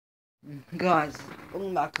Guys,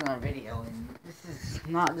 welcome back to another video, and this is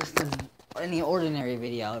not just any ordinary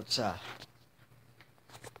video. It's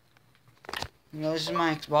this is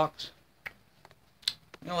my Xbox.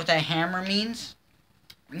 You know what that hammer means?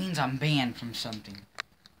 It means I'm banned from something.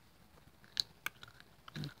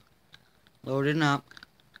 Loading up.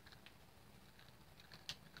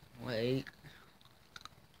 Wait.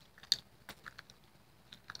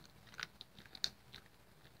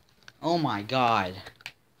 Oh my god.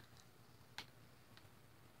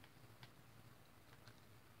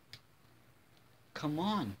 Come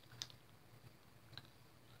on.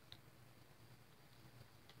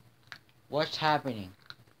 What's happening?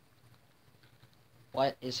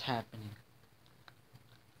 What is happening?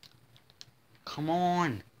 Come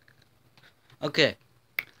on. Okay.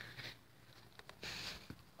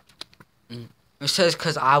 It says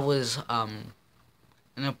because I was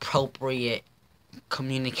inappropriate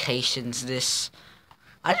communications.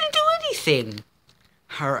 I didn't do anything.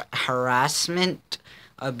 Harassment,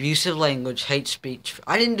 abusive language, hate speech.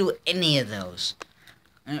 I didn't do any of those.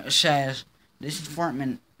 And it says this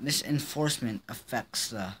enforcement affects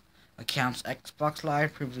the account's Xbox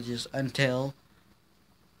Live privileges until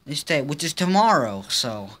this day, which is tomorrow.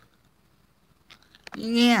 So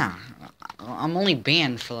yeah, I'm only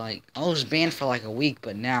banned for I was banned for like a week,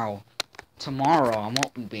 but now tomorrow I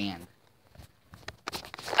won't be banned.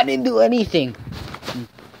 I didn't do anything.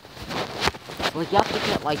 Like, you have to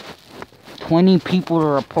get like 20 people to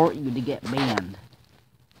report you to get banned.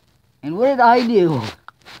 And what did I do?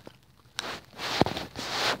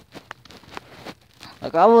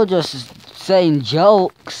 Like, I was just saying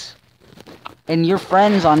jokes, and your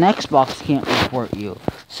friends on Xbox can't report you.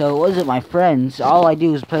 So it wasn't my friends. All I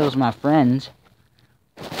do is play with my friends.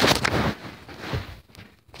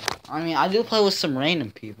 I mean, I do play with some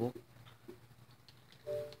random people.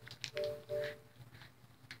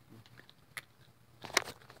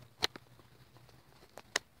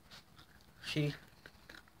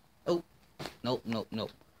 Oh,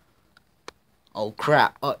 nope. Oh,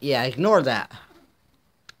 crap. Oh, yeah, ignore that.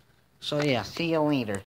 So, yeah, see you later.